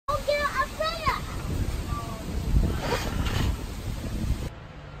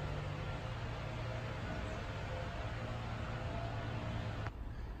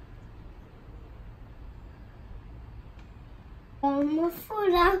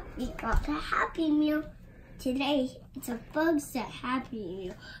Fuller, we got a Happy Meal. Today, it's a Bugs That Happy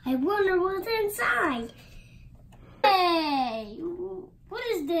Meal. I wonder what's inside. Hey, what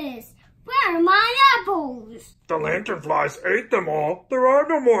is this? Where are my apples? The Lanternflys ate them all. There are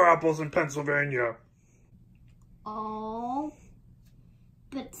no more apples in Pennsylvania. Oh,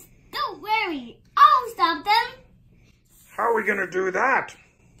 but don't worry, I'll stop them. How are we gonna do that?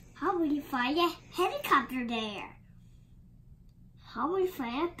 How will you fly a helicopter there? How will we fly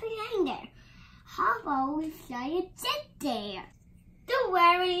a plane there? How about we fly a jet there? Don't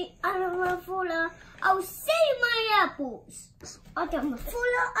worry, Fuller. I'll save my apples. Fuller,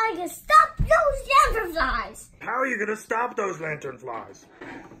 I can stop those Lanternflies. How are you gonna stop those Lanternflies?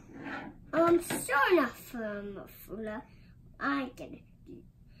 Sure enough, Fuller. I can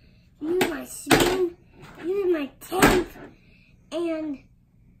use my spoon, use my tape, and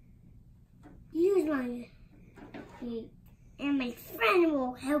use my and my friend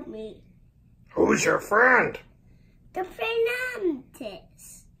will help me. Who's your friend? The friend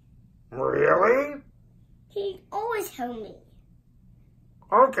mantis. Really? He always helps me.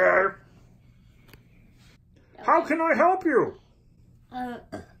 Okay. How can I help you?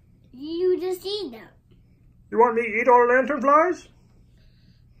 You just eat them. You want me to eat all the Lanternflies?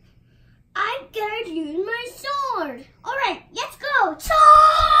 I'm gonna use my sword. All right, let's go.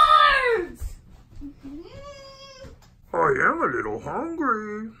 Swords! I am a little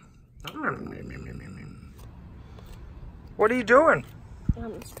hungry. What are you doing?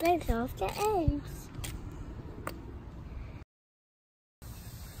 I'm scraping off the eggs.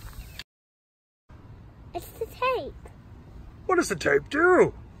 It's the tape. What does the tape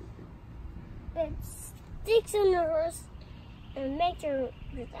do? It sticks on the horse and makes the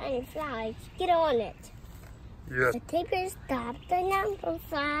tiny flies get on it. Yes. The tape will stop the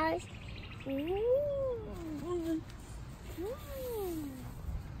Lanternflies.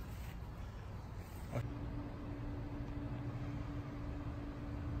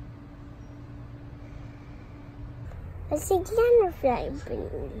 I see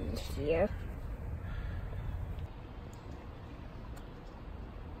Lanternfly here.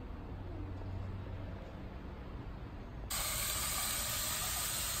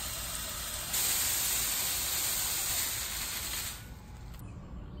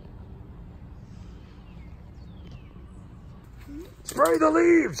 Spray the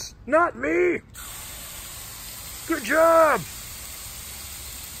leaves, not me. Good job.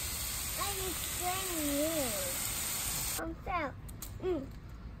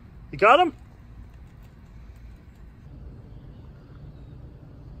 You got him?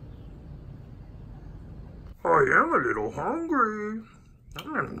 I am a little hungry.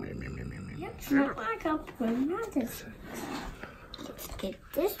 It's not like a mantis. Let's get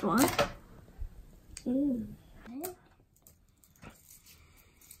this one.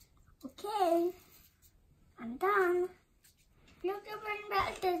 Okay, I'm done. You can bring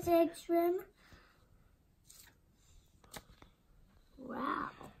back this egg shrimp. Wow.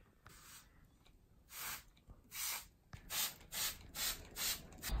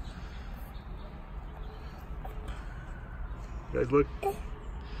 Guys, look.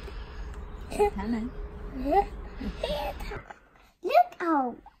 Look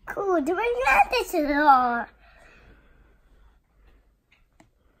how cool the mantises are.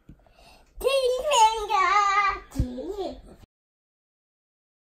 Ting finger.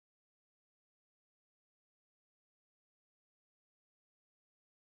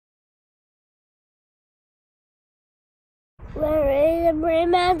 Where is the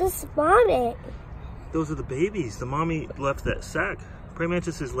praying mantis mommy? Those are the babies. The mommy left that sack. Praying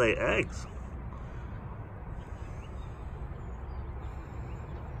mantises lay eggs.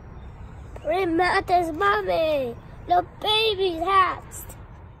 Praying mantis mommy. The baby's hatched.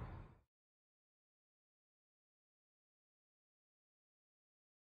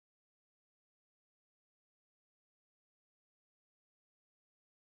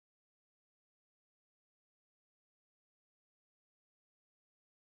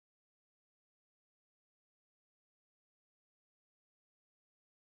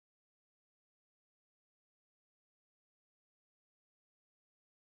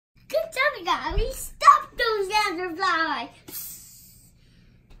 Good job, guys. We stopped those Lanternflies.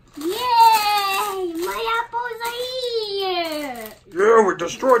 Yay! My apples are here. Yeah, we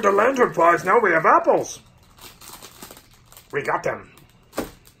destroyed the Lanternflies. Now we have apples. We got them.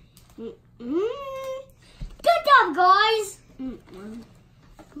 Good job, guys.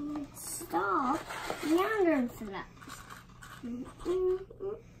 Stop Lanternflies.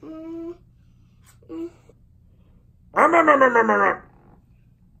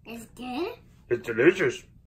 Is it good? It's delicious.